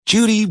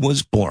Judy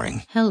was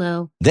boring.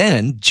 Hello.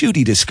 Then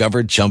Judy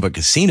discovered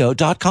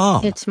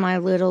ChumbaCasino.com. It's my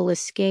little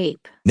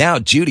escape. Now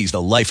Judy's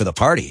the life of the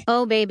party.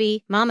 Oh,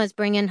 baby, mama's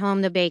bringing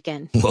home the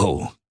bacon.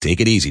 Whoa,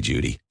 take it easy,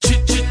 Judy.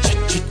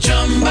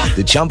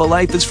 The Chumba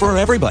life is for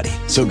everybody.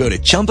 So go to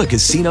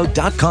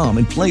ChumbaCasino.com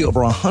and play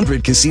over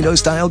 100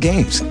 casino-style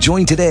games.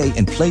 Join today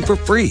and play for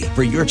free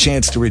for your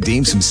chance to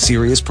redeem some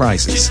serious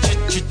prizes.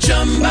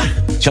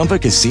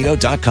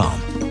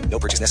 ChumbaCasino.com. No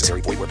purchase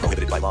necessary. Void where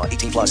prohibited by law.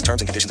 18 plus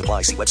terms and conditions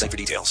apply. See website for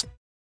details.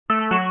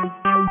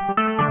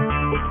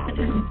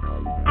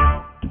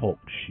 Talk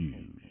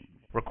shoes.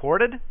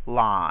 Recorded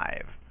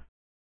live.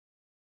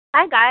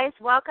 Hi, guys.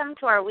 Welcome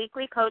to our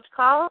weekly coach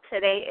call.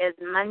 Today is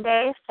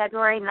Monday,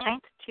 February 9th,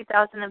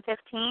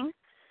 2015.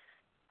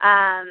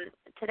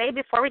 Today,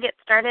 before we get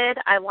started,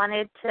 I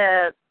wanted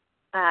to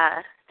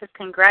just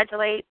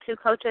congratulate two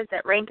coaches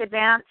that rank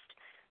advanced.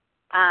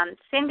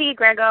 Cindy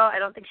Grego, I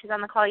don't think she's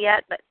on the call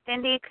yet, but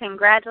Cindy,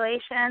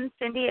 congratulations.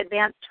 Cindy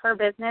advanced her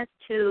business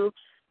to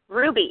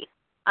Ruby.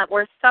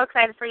 We're so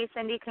excited for you,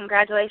 Cindy.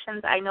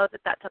 Congratulations. I know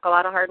that took a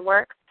lot of hard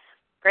work.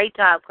 Great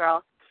job,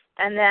 girl.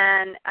 And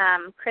then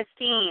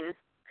Christine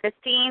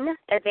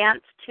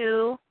advanced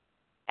to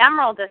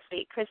Emerald this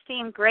week.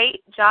 Christine,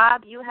 great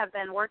job. You have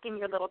been working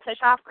your little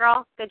tush off,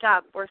 girl. Good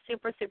job. We're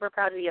super, super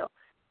proud of you.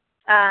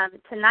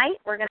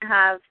 Tonight we're going to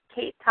have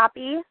Kate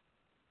Toppi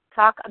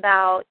talk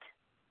about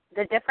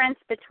the difference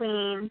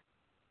between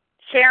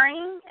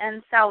sharing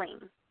and selling,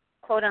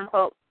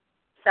 quote-unquote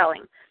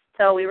selling.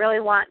 So we really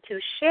want to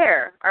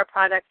share our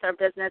products, our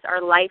business,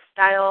 our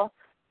lifestyle,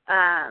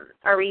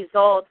 our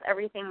results,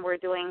 everything we're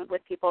doing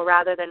with people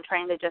rather than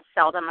trying to just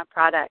sell them a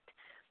product.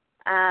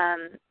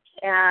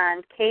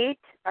 And Kate,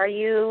 are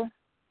you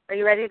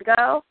ready to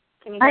go?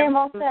 Can you hear I am me?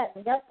 all set.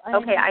 Yep.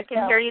 Okay, I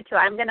can hear you too.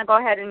 I'm going to go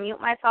ahead and mute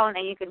my phone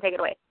and you can take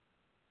it away.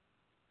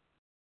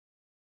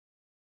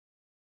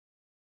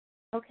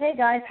 Okay,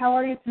 guys, how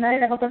are you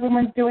tonight? I hope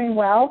everyone's doing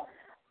well.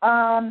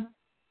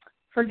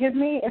 Forgive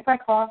me if I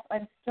cough.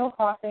 I'm still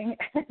coughing.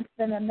 It's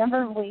been a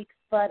number of weeks,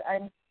 but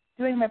I'm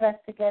doing my best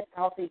to get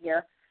healthy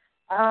here.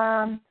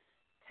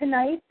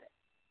 Tonight's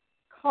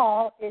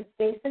call is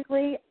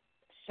basically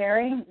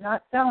sharing,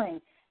 not selling.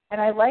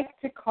 And I like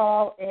to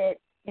call it,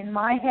 in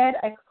my head,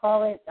 I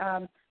call it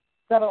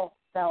subtle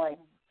selling.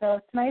 So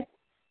tonight's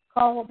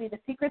call will be the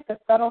secrets of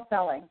subtle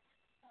selling.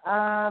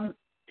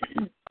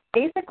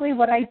 Basically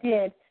what I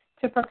did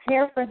to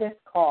prepare for this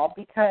call,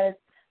 because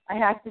I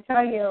have to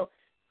tell you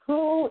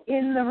who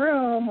in the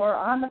room or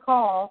on the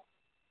call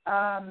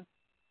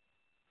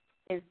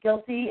is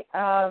guilty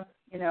of,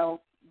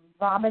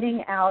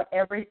 vomiting out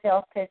every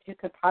sales pitch you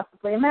could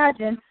possibly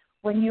imagine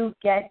when you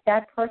get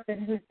that person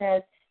who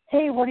says,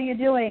 hey, what are you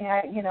doing?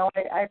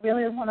 I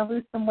really want to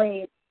lose some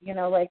weight.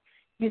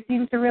 You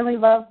seem to really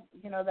love,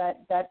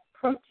 that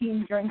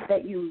protein drink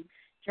that you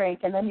drink.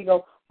 And then you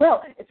go,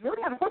 well, it's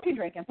really not a protein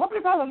drink. And blah, blah,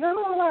 blah, blah,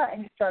 blah, blah,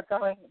 and you start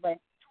going like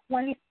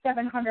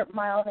 2,700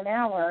 miles an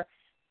hour.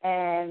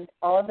 And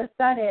all of a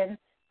sudden,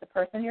 the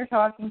person you're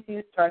talking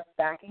to starts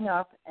backing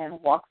up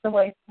and walks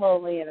away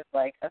slowly. And it's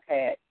like,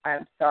 okay,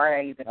 I'm sorry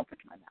I even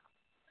opened my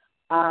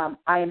mouth.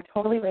 I am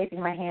totally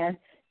raising my hand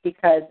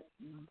because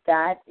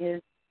that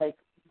is like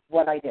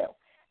what I do.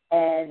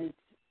 And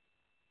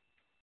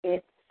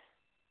it's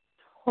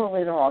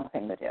totally the wrong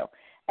thing to do.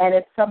 And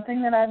it's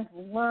something that I've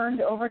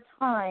learned over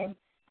time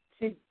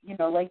to,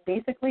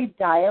 basically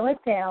dial it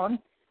down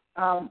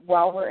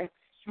while we're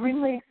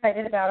extremely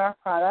excited about our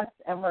products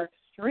and we're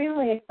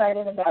extremely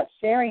excited about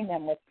sharing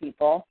them with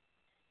people.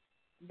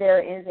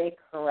 There is a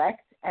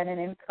correct and an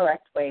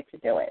incorrect way to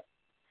do it.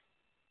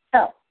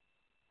 So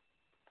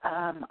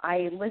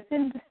I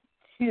listened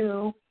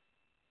to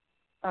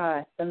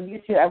some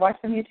YouTube. I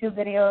watched some YouTube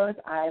videos.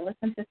 I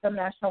listened to some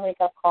National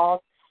Wake Up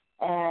Calls,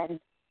 and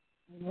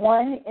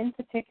one in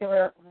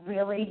particular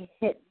really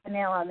hit the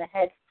nail on the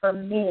head for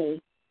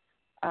me.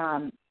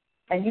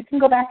 And you can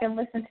go back and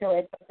listen to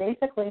it. But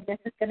basically, this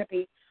is going to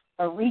be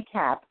a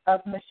recap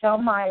of Michelle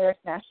Meyer's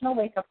National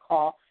Wake Up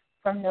Call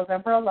from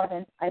November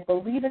 11th. I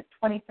believe it's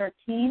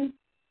 2013.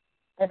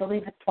 I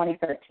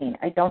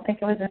don't think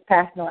it was this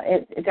past. No,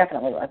 it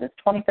definitely was. It's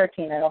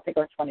 2013. I don't think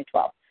it was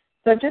 2012.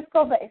 So just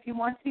go back. If you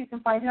want to, you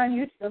can find it on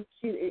YouTube.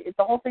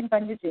 The whole thing's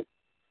on YouTube.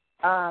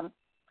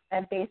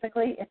 And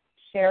basically, it's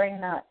sharing,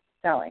 not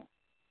selling.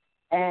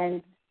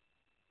 And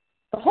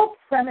the whole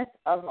premise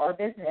of our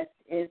business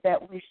is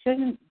that we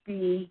should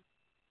be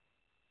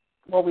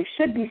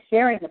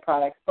sharing the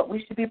products, but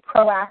we should be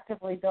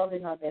proactively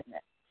building our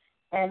business.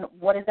 And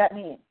what does that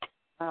mean?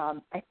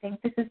 I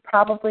think this is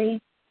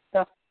probably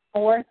the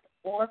fourth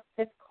or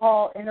fifth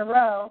call in a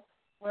row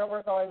where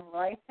we're going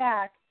right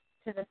back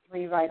to the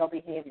 3 vital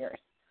behaviors.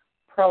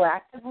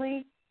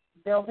 Proactively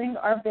building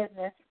our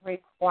business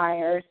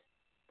requires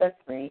the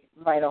 3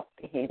 vital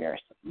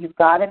behaviors. You've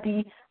got to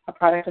be a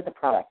product of the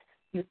product.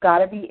 You've got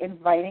to be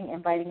inviting.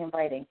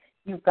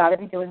 You've got to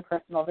be doing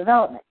personal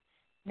development.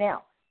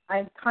 Now,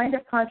 I'm kind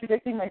of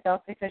contradicting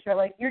myself because you're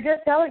like, you're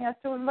just telling us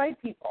to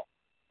invite people.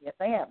 Yes,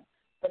 I am,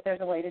 but there's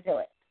a way to do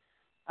it.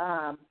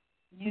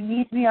 you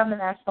need to be on the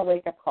national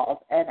wake-up calls.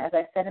 And as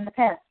I've said in the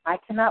past, I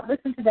cannot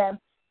listen to them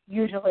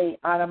usually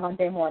on a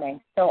Monday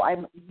morning. So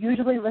I'm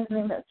usually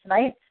listening to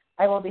tonight.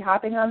 I will be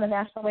hopping on the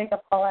national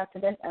wake-up call after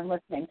this and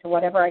listening to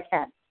whatever I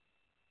can.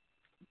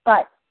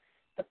 But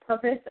the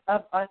purpose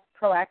of us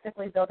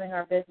proactively building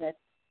our business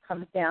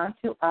comes down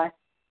to us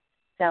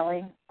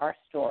selling our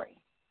story.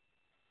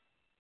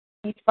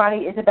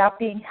 Beachbody is about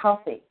being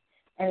healthy,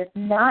 and it's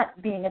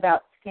not being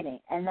about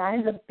skinny. And that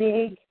is a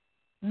big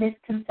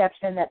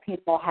misconception that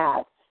people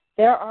have.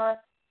 There are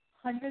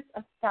hundreds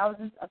of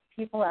thousands of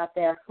people out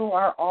there who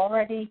are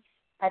already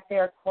at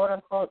their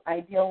quote-unquote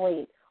ideal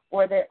weight,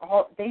 or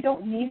they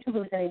don't need to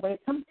lose any weight.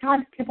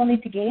 Sometimes people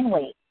need to gain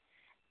weight.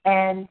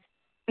 And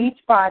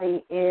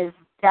Beachbody is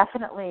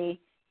definitely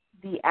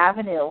the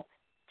avenue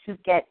to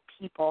get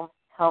people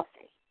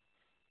healthy.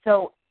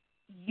 So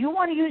you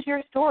want to use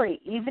your story,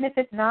 even if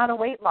it's not a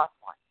weight loss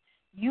one.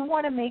 You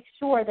want to make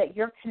sure that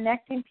you're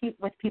connecting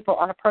with people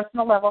on a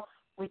personal level.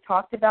 We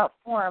talked about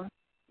form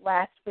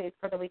last week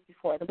or the week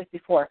before,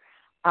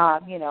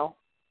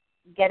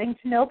 getting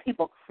to know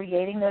people,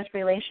 creating those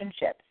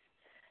relationships.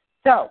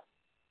 So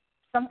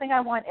something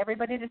I want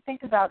everybody to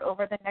think about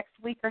over the next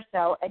week or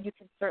so, and you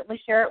can certainly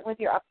share it with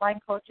your upline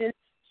coaches,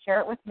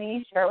 share it with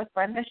me, share it with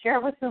Brenda, share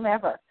it with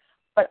whomever.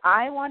 But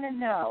I want to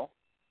know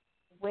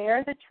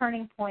where the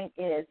turning point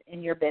is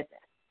in your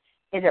business.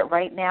 Is it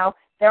right now?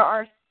 There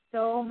are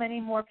so many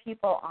more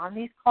people on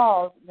these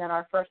calls than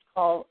our first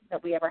call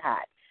that we ever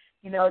had.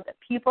 The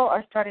people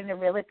are starting to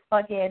really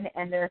plug in,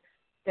 and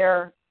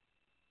they're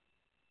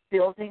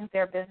building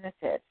their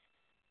businesses.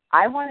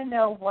 I want to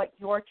know what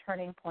your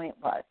turning point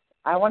was.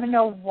 I want to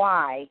know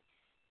why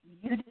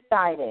you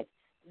decided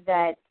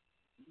that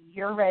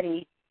you're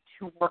ready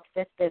to work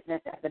this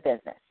business as a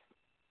business.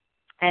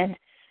 And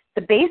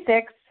the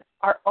basics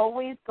are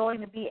always going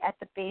to be at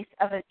the base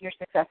of your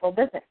successful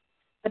business.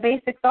 The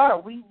basics are,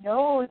 we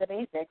know the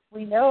basics.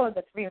 We know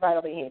the 3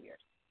 vital behaviors.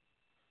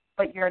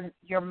 But your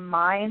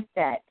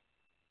mindset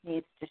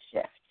needs to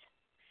shift.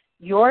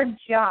 Your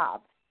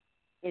job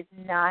is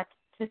not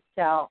to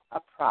sell a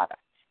product.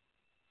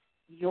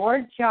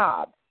 Your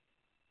job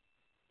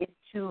is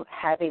to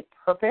have a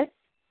purpose,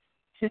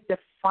 to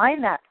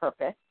define that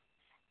purpose,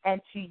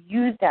 and to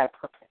use that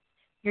purpose.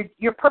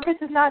 Your purpose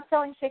is not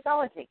selling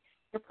Shakeology.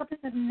 Your purpose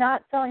is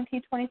not selling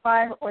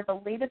P25 or the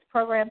latest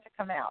program to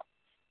come out.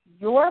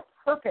 Your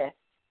purpose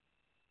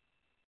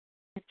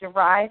is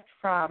derived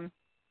from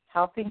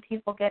helping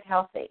people get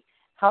healthy,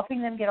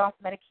 helping them get off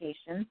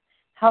medications,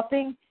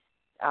 helping,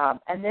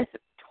 and this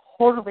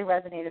totally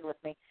resonated with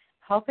me,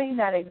 helping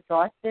that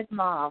exhausted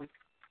mom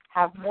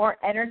have more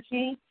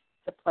energy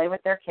to play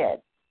with their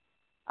kids.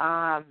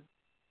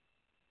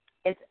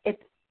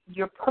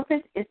 Your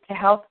purpose is to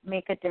help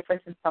make a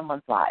difference in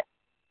someone's life.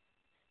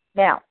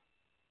 Now,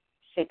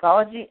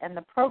 Shakeology and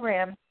the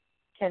program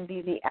can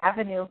be the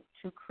avenue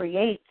to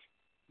create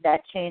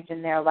that change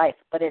in their life,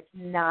 but it's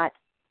not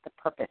the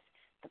purpose.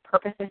 The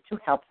purpose is to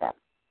help them.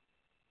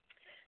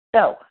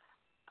 So,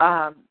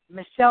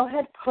 Michelle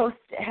had talked,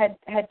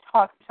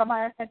 Michelle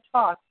Myers had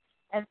talked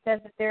and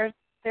said that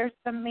there's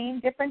some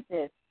main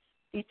differences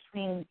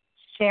between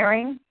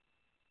sharing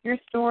your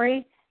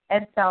story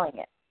and selling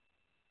it.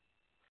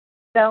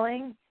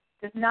 Selling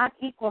does not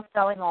equal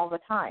selling all the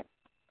time,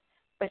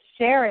 but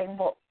sharing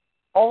will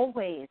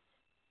always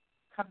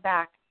come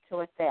back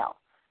to a sale.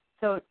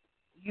 So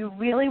you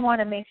really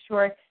want to make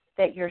sure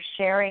that you're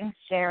sharing.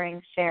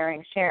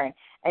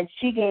 And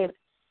she gave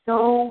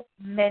so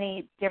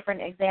many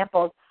different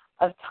examples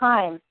of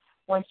times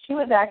when she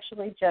was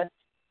actually she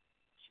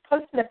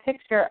posted a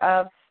picture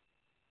of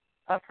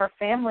her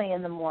family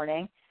in the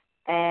morning,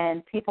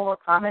 and people were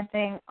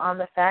commenting on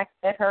the fact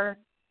that her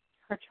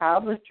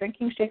child was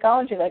drinking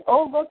Shakeology, like,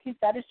 oh, look, he's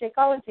got a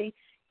Shakeology,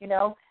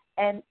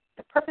 and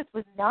the purpose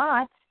was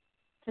not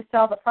to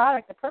sell the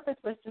product. The purpose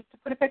was just to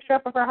put a picture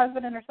up of her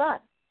husband and her son.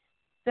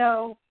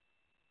 So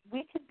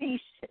we could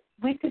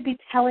be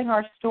telling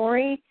our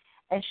story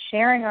and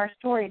sharing our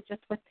story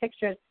just with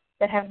pictures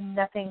that have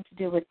nothing to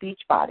do with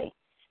Beachbody.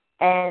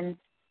 And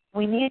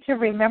we need to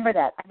remember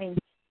that. I mean,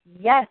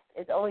 yes,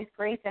 it's always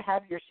great to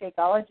have your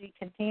Shakeology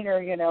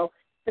container,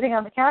 sitting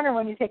on the counter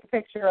when you take a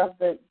picture of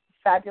the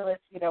fabulous,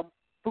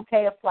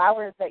 bouquet of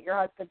flowers that your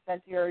husband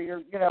sent you,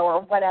 or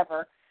or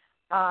whatever.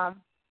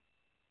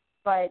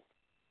 But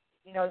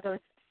those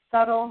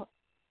subtle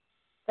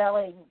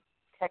selling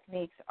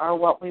techniques are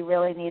what we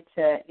really need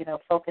to,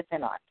 focus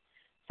in on.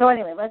 So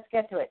anyway, let's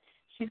get to it.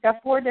 She's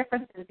got 4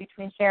 differences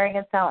between sharing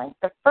and selling.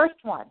 The first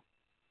one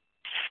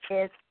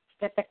is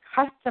that the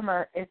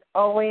customer is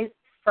always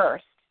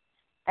first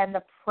and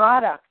the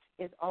product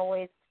is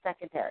always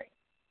secondary.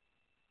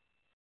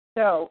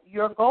 So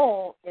your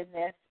goal in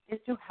this is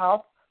to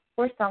help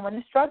where someone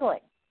is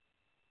struggling.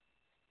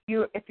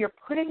 If you're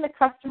putting the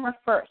customer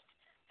first,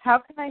 how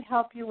can I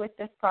help you with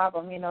this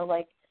problem?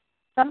 Like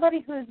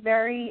somebody who's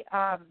very,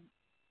 I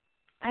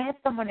have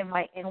someone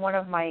in one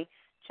of my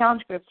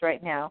challenge groups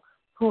right now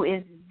who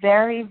is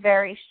very,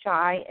 very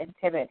shy and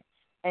timid,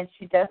 and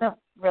she doesn't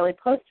really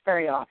post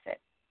very often.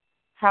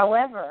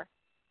 However,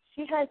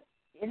 she has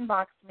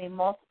inboxed me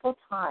multiple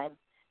times.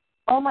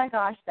 Oh my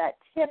gosh, that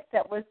tip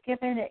that was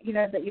given,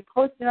 that you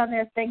posted on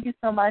there, thank you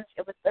so much.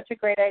 It was such a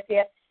great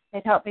idea.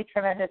 It helped me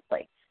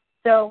tremendously.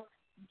 So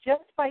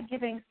just by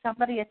giving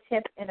somebody a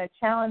tip in a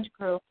challenge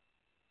group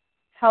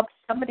helped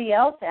somebody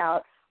else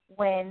out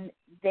when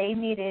they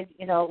needed,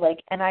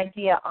 like an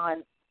idea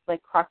on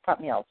like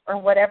crock-pot meals or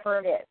whatever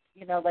it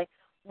is, like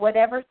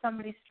whatever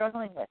somebody's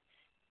struggling with.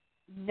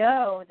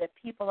 Know that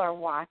people are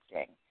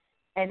watching,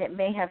 and it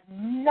may have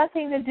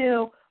nothing to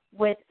do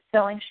with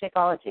selling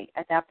Shakeology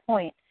at that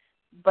point,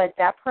 but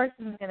that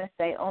person is going to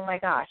say, oh my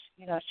gosh,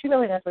 she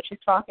really knows what she's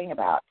talking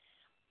about.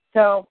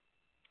 So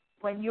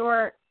when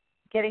you're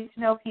getting to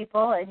know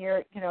people and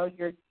you're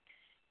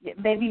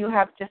maybe you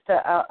have just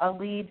a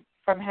lead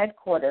from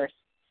headquarters,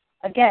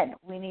 again,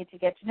 we need to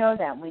get to know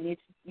them. We need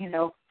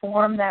to,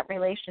 form that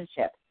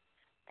relationship.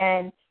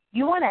 And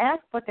you want to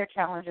ask what their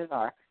challenges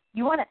are.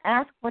 You want to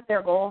ask what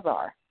their goals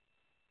are.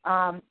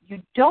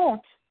 You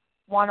don't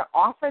want to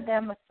offer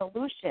them a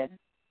solution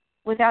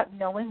without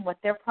knowing what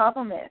their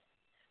problem is.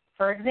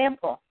 For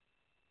example,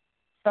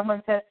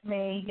 someone says to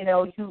me,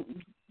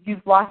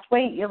 you've lost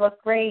weight, you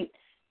look great,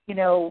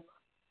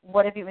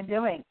 what have you been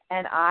doing?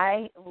 And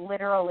I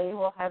literally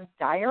will have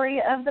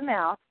diarrhea of the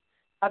mouth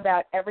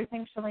about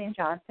everything Chalene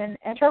Johnson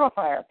and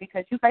Turbofire,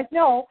 because you guys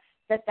know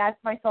that that's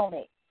my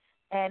soulmate.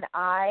 And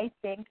I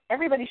think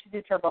everybody should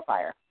do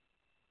Turbofire.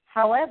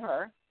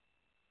 However,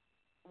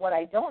 what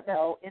I don't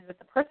know is that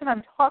the person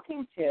I'm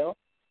talking to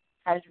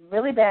has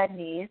really bad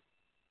knees,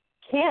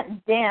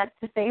 can't dance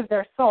to save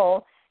their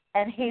soul,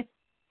 and hates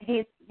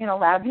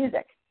loud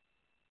music.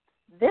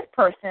 This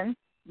person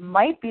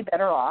might be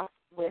better off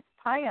with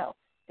Toppi-How.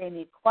 They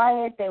need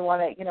quiet. They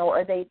want to,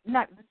 or they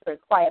not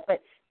necessarily quiet,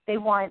 but they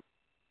want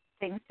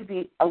things to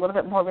be a little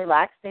bit more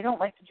relaxed. They don't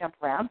like to jump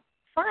around.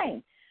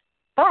 Fine.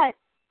 But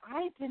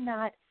I did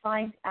not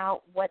find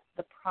out what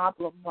the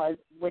problem was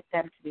with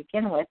them to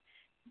begin with.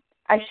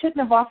 I shouldn't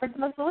have offered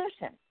them a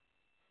solution.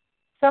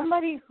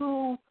 Somebody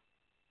who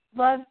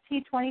loves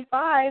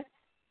T25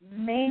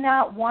 may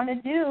not want to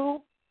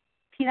do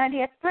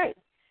P90X3.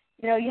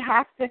 You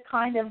have to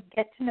kind of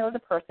get to know the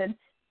person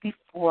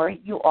before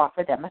you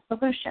offer them a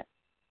solution.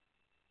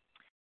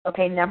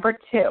 Okay, number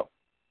 2.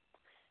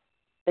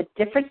 The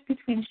difference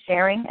between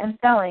sharing and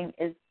selling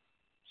is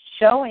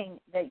showing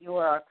that you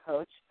are a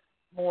coach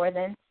more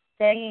than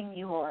saying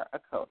you are a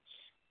coach.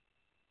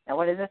 Now,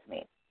 what does this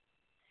mean?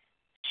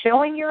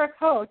 Showing you're a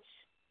coach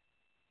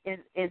is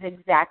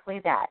exactly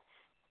that.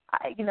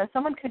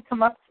 Someone could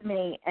come up to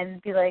me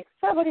and be like,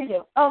 so what do you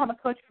do? Oh, I'm a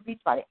coach for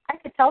Beachbody. I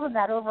could tell them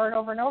that over and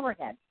over and over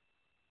again.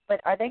 But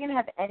are they going to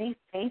have any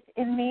faith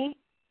in me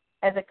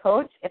as a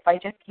coach if I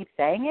just keep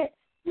saying it?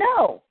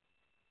 No.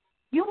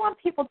 You want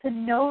people to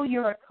know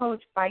you're a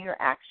coach by your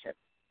actions.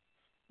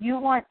 You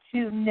want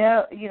to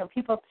know,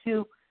 people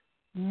to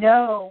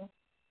know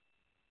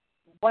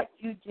what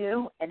you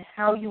do and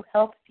how you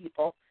help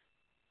people,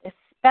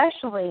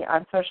 especially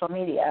on social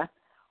media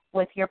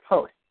with your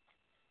posts.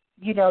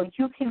 You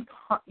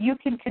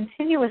can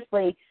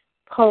continuously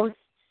post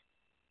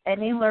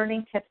any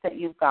learning tips that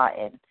you've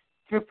gotten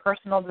through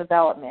personal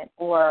development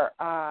or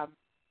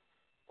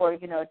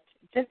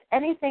just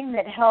anything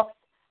that helps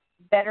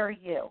better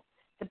you.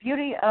 The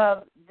beauty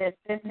of this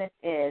business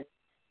is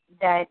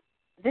that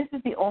this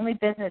is the only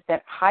business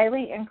that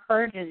highly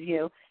encourages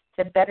you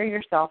to better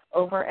yourself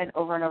over and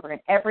over and over again,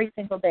 every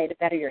single day to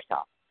better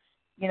yourself.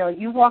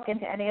 You walk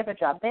into any other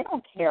job, they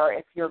don't care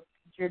if you're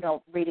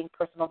reading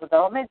personal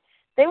development.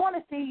 They want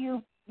to see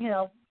you,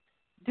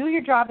 do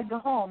your job and go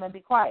home and be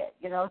quiet,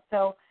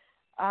 So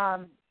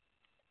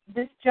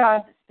this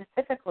job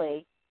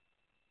specifically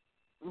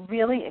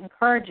really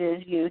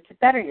encourages you to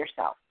better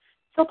yourself.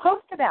 So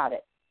post about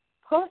it.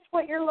 Post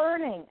what you're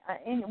learning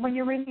when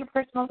you're reading your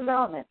personal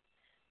development.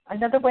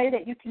 Another way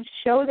that you can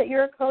show that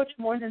you're a coach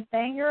more than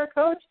saying you're a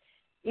coach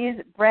is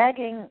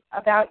bragging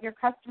about your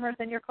customers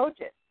and your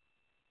coaches.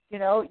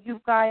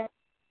 You've got,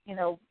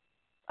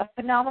 a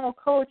phenomenal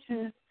coach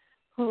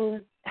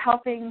who's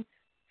helping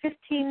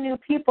 15 new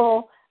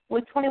people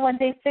with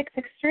 21-day fix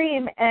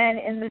extreme, and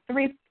in the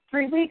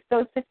three weeks,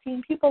 those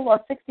 15 people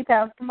lost 60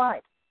 pounds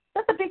combined.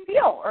 That's a big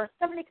deal, or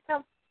 70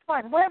 pounds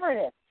combined, whatever it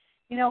is.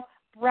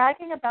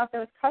 Bragging about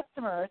those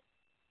customers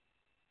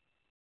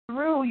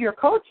through your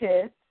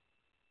coaches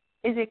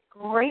is a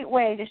great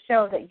way to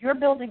show that you're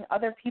building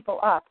other people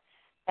up,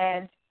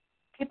 and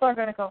people are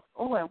going to go,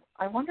 oh,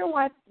 I wonder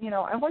why,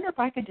 I wonder if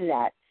I could do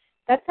that.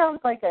 That sounds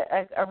like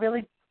a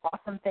really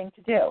awesome thing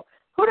to do.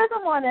 Who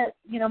doesn't want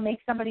to, make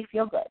somebody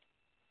feel good?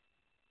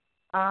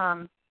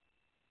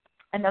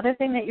 Another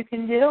thing that you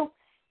can do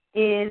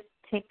is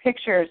take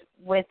pictures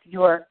with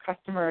your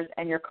customers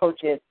and your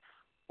coaches,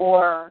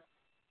 or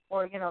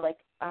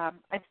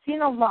I've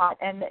seen a lot,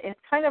 and it's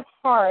kind of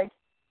hard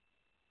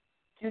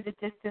due to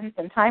distance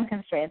and time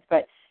constraints,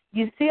 but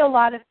you see a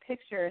lot of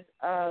pictures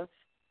of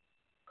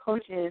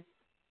coaches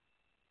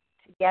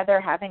together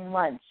having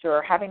lunch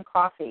or having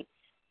coffee,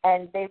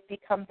 and they've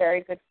become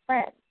very good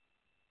friends.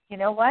 You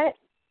know what?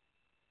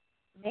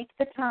 make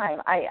the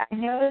time. I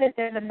know that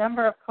there's a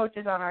number of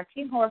coaches on our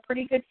team who are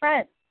pretty good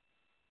friends.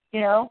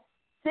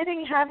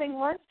 Sitting, having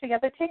lunch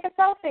together, take a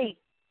selfie.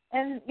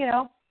 And,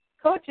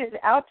 coaches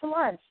out to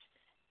lunch.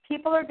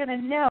 People are going to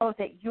know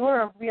that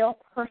you're a real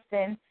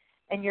person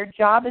and your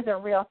job is a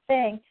real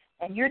thing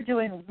and you're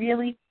doing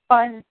really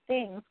fun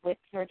things with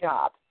your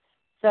job.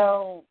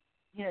 So,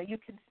 you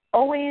can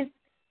always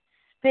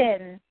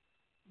spin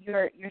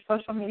your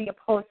social media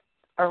posts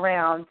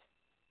around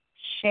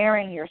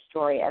sharing your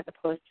story as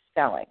opposed to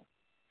selling.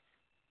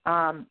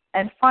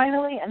 And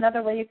finally,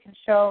 another way you can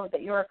show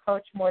that you're a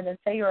coach more than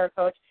say you're a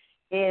coach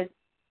is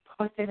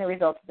posting the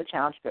results of the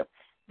challenge group.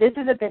 This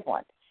is a big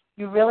one.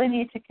 You really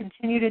need to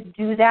continue to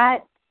do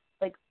that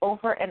like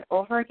over and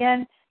over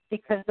again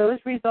because those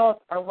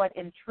results are what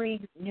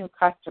intrigues new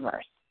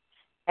customers.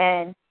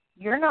 And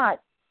you're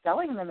not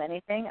selling them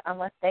anything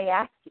unless they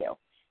ask you.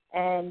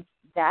 And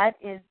that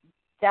is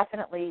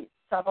definitely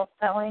subtle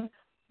selling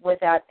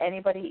without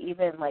anybody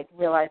even like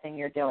realizing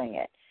you're doing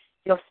it.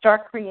 You'll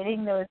start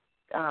creating those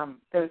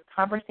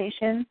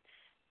conversations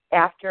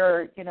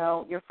after,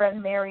 your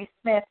friend Mary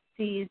Smith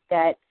sees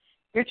that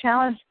your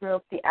challenge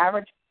group, the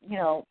average,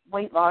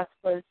 weight loss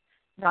was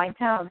 9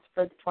 pounds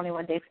for the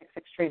 21-Day Fix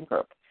Extreme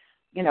group,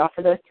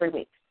 for those 3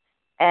 weeks.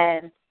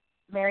 And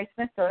Mary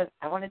Smith goes,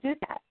 I want to do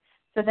that.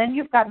 So then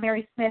you've got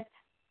Mary Smith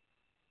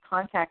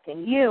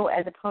contacting you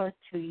as opposed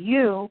to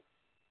you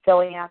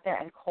going out there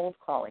and cold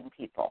calling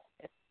people.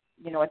 If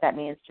you know what that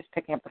means, just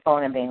picking up the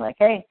phone and being like,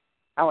 hey,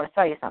 I want to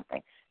sell you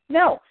something.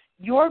 No,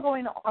 you're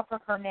going to offer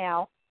her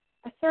now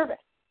a service.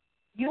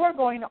 You are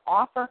going to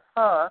offer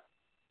her,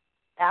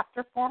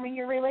 after forming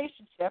your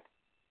relationship,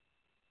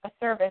 a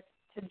service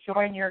to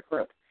join your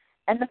group.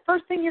 And the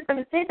first thing you're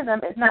going to say to them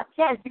is not,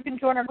 yes, you can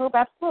join our group,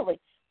 absolutely.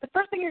 The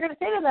first thing you're going to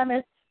say to them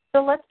is,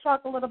 so let's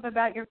talk a little bit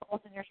about your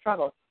goals and your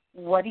struggles.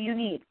 What do you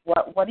need?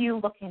 What are you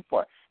looking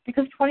for?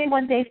 Because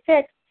 21-Day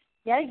Fix,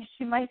 yeah,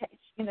 she might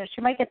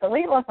get the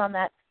weight loss on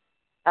that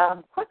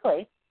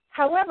quickly.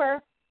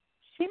 However,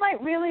 she might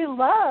really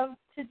love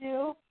to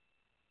do,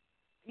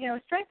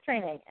 strength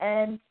training,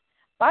 and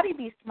Body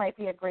Beast might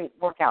be a great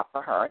workout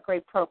for her, a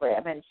great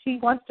program, and she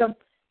wants to,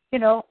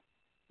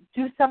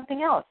 do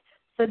something else.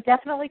 So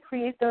definitely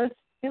create those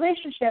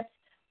relationships,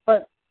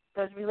 but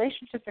those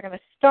relationships are going to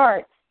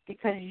start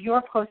because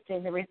you're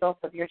posting the results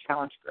of your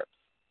challenge groups.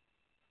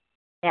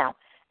 Now,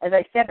 as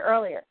I said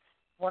earlier,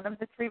 one of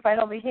the 3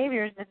 vital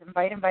behaviors is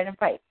invite, invite,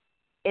 invite.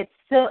 It's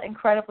still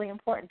incredibly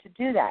important to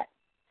do that,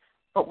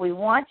 but we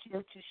want you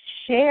to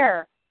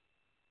share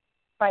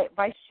but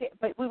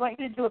we want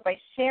you to do it by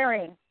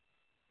sharing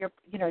your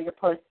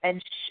posts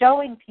and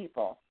showing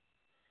people,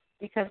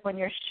 because when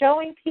you're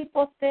showing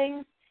people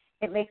things,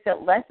 it makes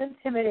it less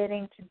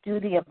intimidating to do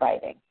the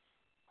inviting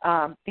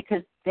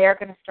because they're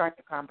going to start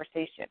the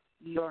conversation.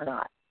 You're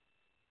not.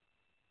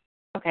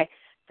 Okay.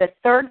 The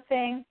third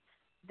thing,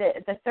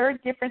 the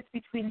third difference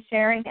between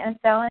sharing and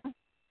selling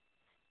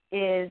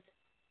is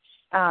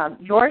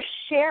you're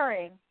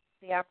sharing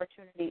the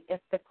opportunity if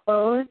the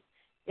close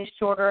is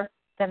shorter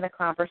than the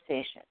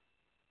conversation.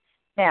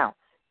 Now,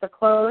 the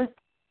close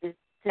is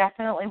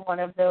definitely one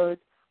of those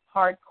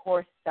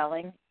hardcore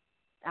selling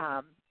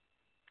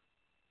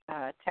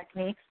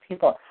techniques.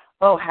 People,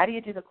 how do you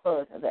do the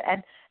close?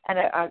 And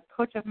a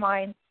coach of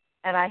mine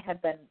and I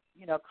had been,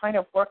 kind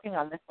of working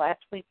on this last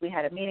week. We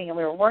had a meeting and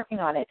we were working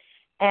on it.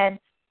 And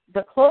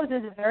the close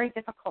is a very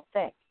difficult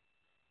thing.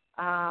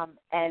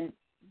 And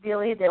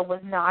really there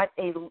was not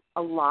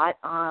a lot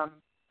on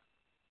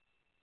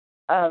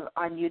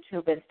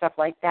YouTube and stuff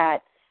like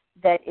that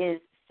is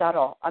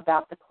subtle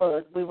about the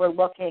close. We were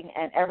looking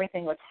and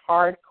everything was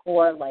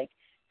hardcore, like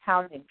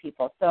hounding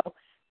people. So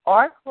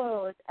our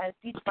close as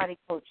Beachbody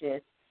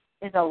coaches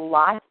is a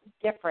lot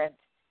different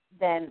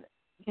than,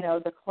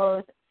 the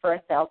close for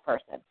a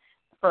salesperson,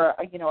 for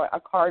a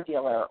car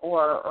dealer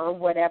or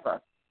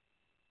whatever.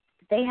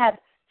 They have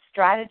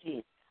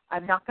strategies.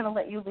 I'm not going to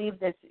let you leave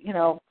this,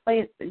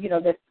 place,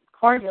 this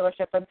car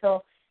dealership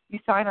until you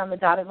sign on the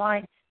dotted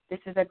line. This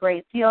is a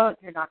great deal.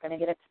 You're not going to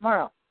get it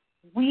tomorrow.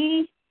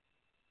 We,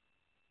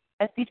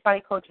 as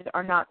Beachbody coaches,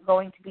 are not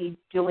going to be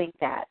doing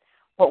that.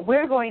 What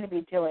we're going to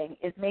be doing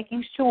is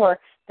making sure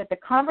that the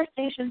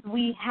conversations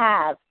we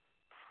have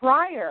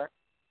prior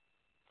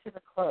to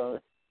the close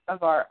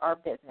of our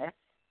business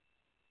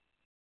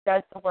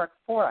does the work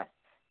for us,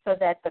 so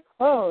that the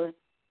close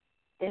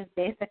is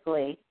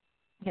basically,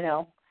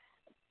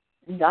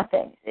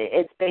 nothing.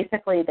 It's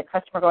basically the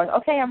customer going,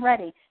 okay, I'm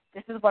ready.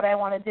 This is what I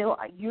want to do.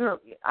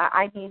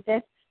 I need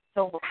this,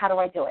 so how do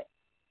I do it?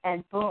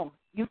 And boom,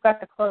 you've got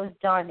the close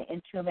done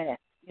in 2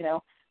 minutes.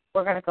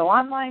 We're going to go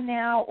online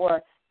now,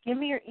 or give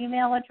me your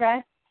email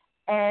address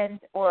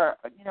or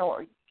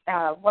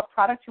what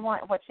product you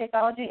want, what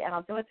Shakeology, and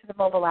I'll do it to the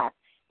mobile app.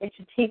 It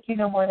should take you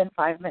no more than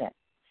 5 minutes.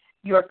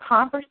 Your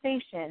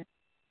conversation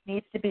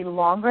needs to be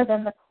longer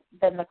than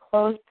the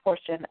closed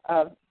portion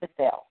of the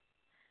sale.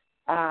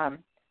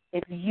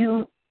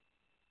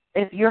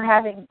 If you're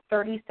having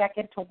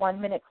 30-second to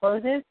 1 minute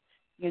closes,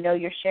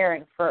 you're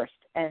sharing first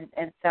and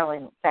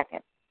selling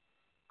second.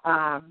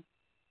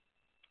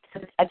 So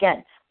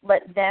again,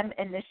 let them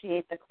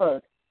initiate the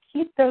close.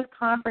 Keep those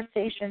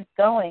conversations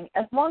going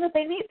as long as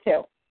they need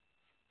to.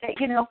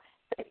 You know,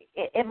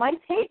 it might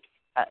take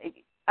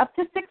up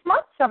to 6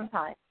 months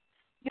sometimes.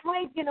 You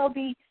might,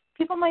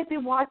 people might be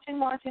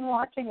watching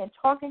and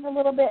talking a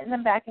little bit and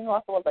then backing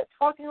off a little bit,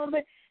 talking a little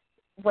bit.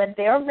 When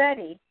they're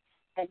ready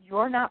and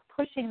you're not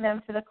pushing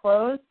them to the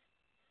close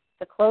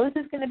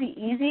is going to be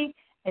easy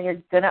and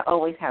you're going to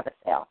always have a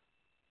sale.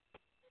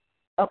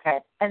 Okay,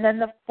 and then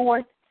the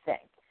fourth thing,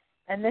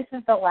 and this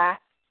is the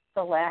last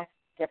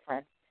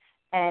difference,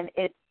 and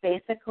it's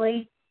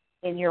basically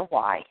in your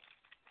why.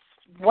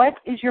 What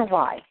is your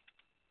why?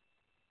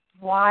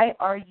 Why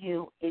are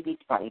you a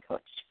Beachbody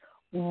coach?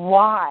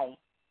 Why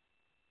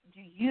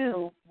do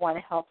you want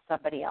to help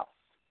somebody else?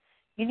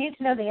 You need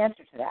to know the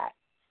answer to that.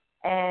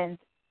 And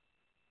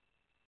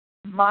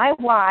my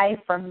why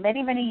for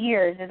many, many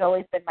years has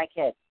always been my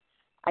kids.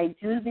 I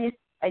do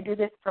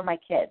this for my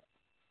kids.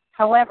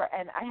 However,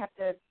 and I have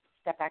to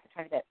step back a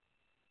tiny bit,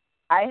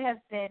 I have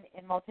been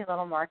in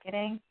multi-level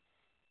marketing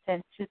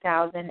since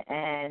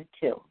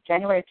 2002,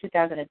 January of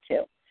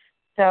 2002.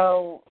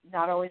 So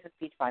not always with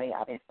Beachbody,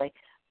 obviously.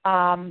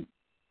 I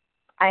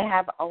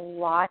have a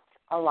lot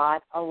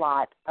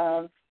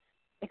of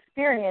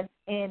experience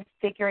in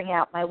figuring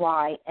out my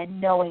why and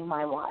knowing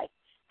my why.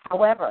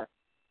 However,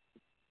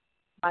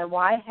 my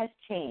why has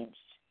changed,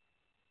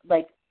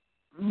 like,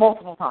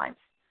 multiple times.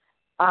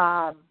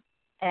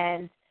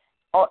 And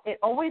it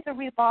always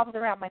revolves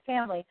around my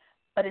family,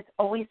 but it's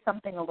always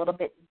something a little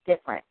bit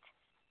different.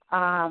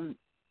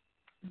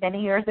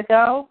 Many years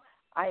ago,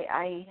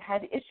 I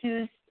had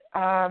issues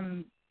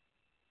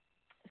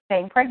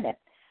staying pregnant.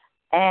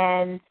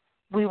 And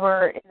we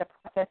were in the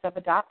process of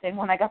adopting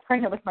when I got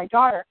pregnant with my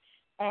daughter,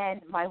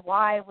 and my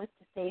why was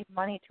to save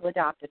money to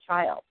adopt a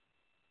child.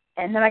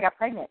 And then I got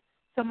pregnant.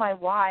 So my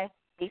why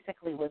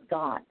basically was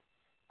gone.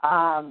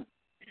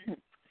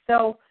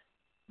 So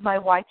my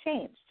why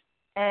changed.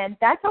 And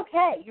that's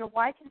okay. Your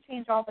why can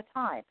change all the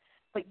time.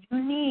 But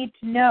you need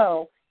to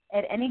know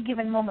at any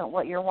given moment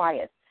what your why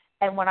is.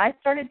 And when I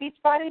started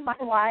Beachbody, my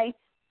why,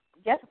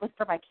 yes, it was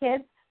for my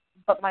kids,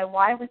 but my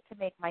why was to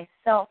make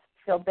myself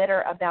feel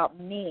better about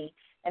me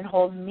and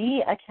hold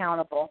me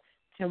accountable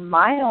to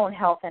my own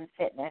health and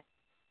fitness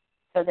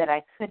so that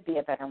I could be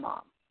a better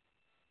mom.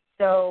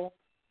 So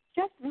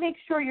just make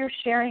sure you're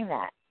sharing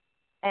that.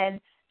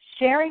 And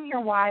sharing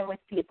your why with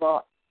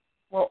people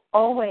will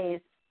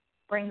always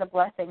bring the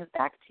blessings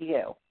back to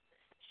you.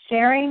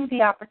 Sharing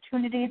the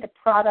opportunity, the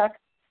product,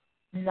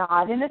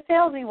 not in a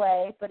salesy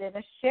way, but in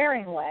a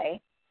sharing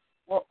way,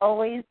 will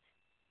always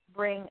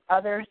bring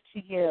others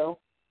to you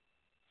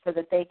so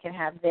that they can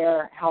have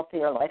their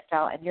healthier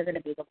lifestyle, and you're going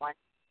to be the one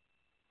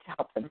to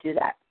help them do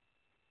that.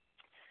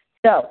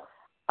 So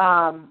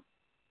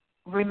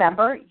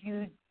remember,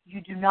 you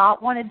do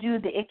not want to do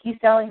the icky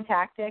selling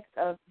tactics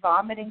of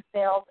vomiting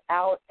sales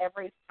out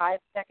every 5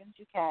 seconds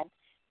you can.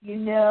 You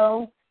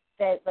know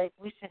that, like,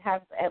 we should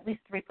have at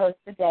least 3 posts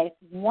a day.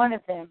 One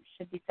of them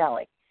should be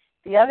selling.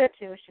 The other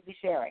 2 should be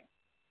sharing.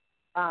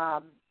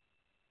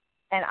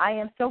 And I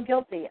am so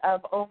guilty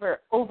of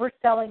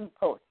overselling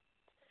posts.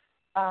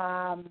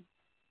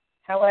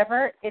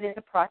 However, it is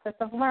a process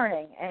of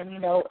learning,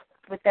 and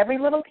with every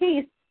little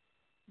piece,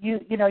 you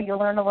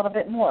learn a little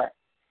bit more.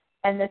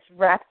 And this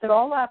wraps it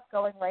all up,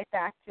 going right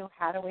back to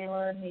how do we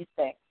learn these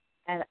things.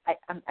 And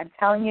I'm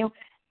telling you,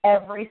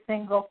 every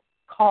single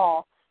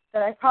call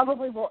that I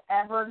probably will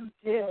ever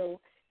do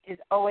is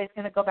always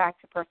going to go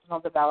back to personal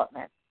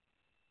development.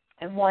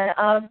 And one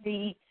of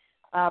the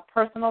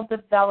personal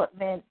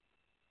development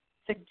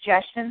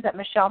suggestions that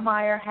Michelle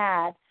Meyer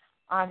had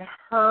on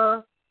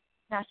her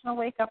National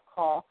Wake Up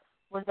Call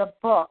was a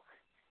book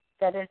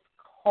that is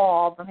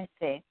called,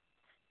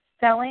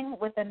 Selling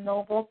with a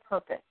Noble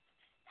Purpose,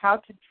 How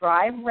to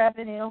Drive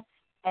Revenue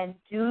and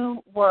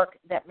Do Work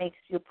That Makes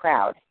You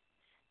Proud.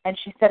 And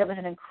she said it was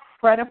an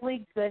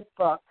incredibly good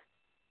book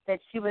that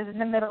she was in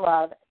the middle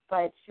of,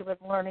 but she was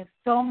learning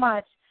so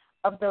much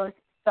of those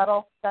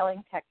subtle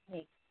selling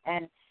techniques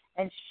and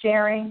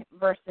sharing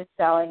versus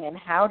selling and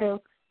how to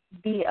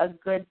be a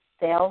good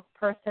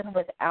salesperson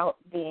without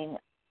being,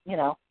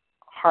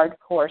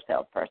 hardcore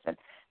salesperson.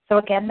 So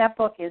again, that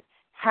book is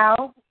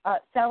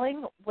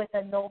Selling with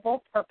a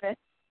Noble Purpose,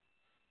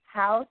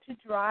 How to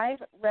Drive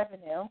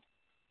Revenue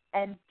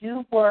and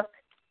Do Work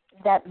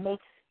That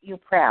Makes You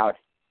Proud.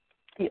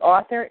 The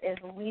author is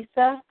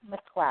Lisa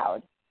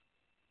McLeod.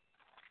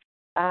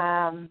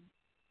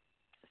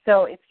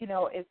 So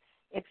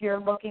if you're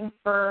looking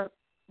for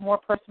more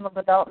personal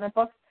development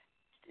books,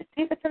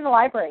 see if it's in the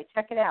library.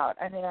 Check it out.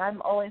 I mean,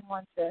 I'm always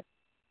one to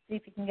see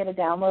if you can get a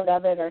download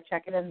of it or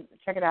check it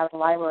out at the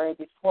library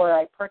before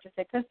I purchase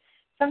it, because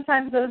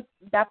sometimes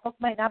that book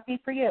might not be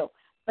for you.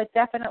 But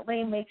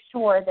definitely make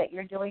sure that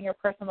you're doing your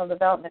personal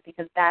development,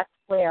 because that's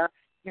where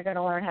you're going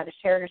to learn how to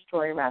share your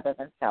story rather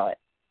than sell it.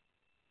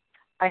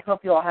 I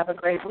hope you all have a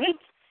great week.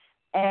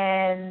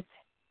 And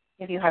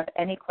if you have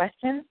any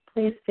questions,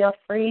 please feel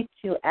free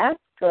to ask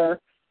or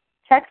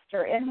text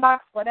or inbox,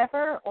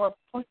 whatever, or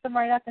post them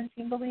right up in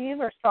Team Believe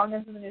or Strong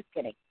as the New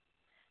Skinny.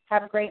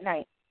 Have a great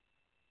night.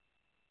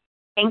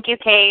 Thank you,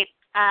 Kate.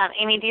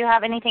 Amy, do you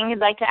have anything you'd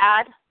like to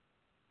add?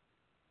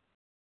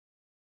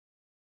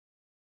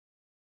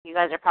 You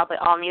guys are probably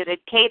all muted.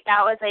 Kate,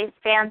 that was a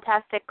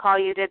fantastic call.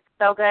 You did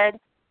so good.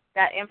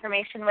 That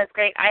information was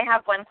great. I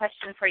have one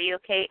question for you,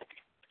 Kate.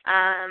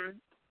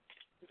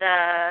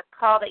 The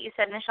call that you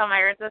said Michelle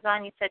Myers was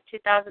on, you said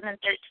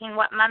 2013.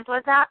 What month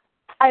was that?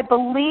 I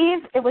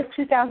believe it was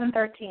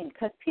 2013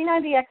 because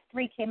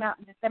P90X3 came out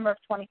in December of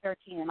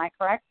 2013. Am I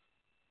correct?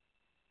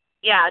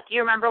 Yeah. Do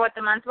you remember what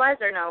the month was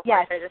or no?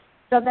 Yes.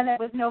 So then it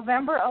was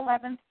November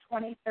 11th,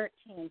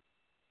 2013.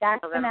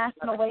 That's the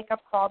national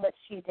wake-up call that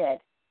she did.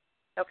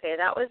 Okay,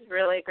 that was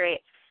really great.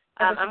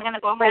 I'm going to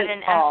go ahead and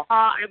end the call.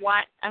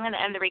 I'm going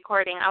to end the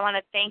recording. I want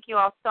to thank you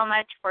all so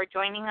much for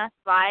joining us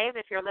live.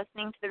 If you're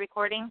listening to the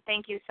recording,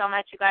 thank you so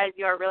much, you guys.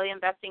 You are really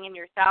investing in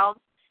yourselves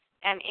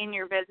and in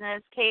your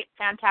business. Kate,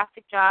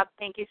 fantastic job.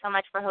 Thank you so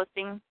much for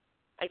hosting.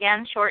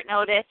 Again, short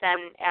notice,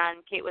 and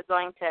Kate was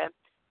going to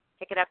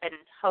pick it up and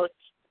host.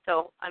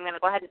 So I'm going to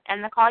go ahead and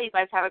end the call. You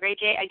guys have a great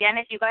day. Again,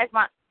 if you guys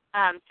want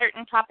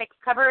certain topics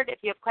covered, if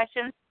you have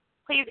questions,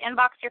 please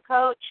inbox your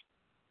coach.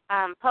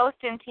 Post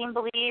in Team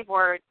Believe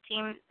or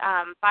Team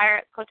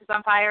Fire, Coaches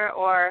on Fire,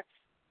 or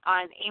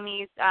on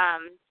Amy's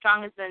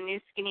Strong as the New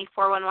Skinny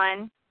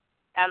 411,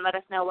 and let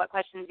us know what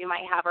questions you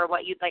might have or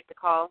what you'd like the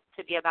call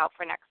to be about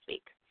for next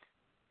week.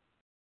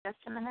 Just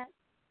a minute.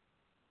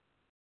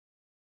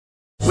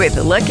 With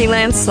the Lucky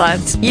Land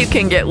Slots, you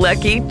can get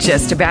lucky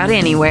just about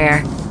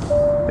anywhere.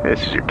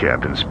 This is your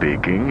captain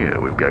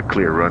speaking. We've got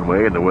clear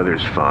runway and the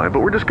weather's fine, but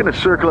we're just going to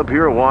circle up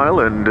here a while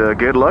and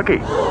get lucky.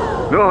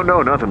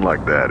 No, nothing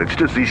like that. It's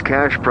just these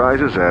cash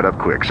prizes add up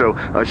quick. So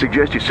I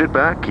suggest you sit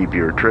back, keep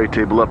your tray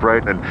table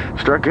upright, and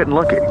start getting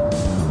lucky.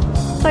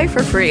 Play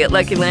for free at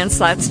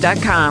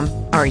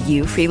LuckyLandSlots.com. Are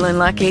you feeling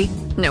lucky?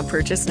 No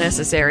purchase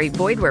necessary.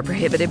 Void where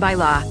prohibited by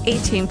law.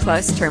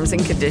 18+ terms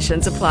and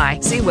conditions apply.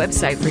 See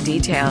website for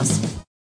details.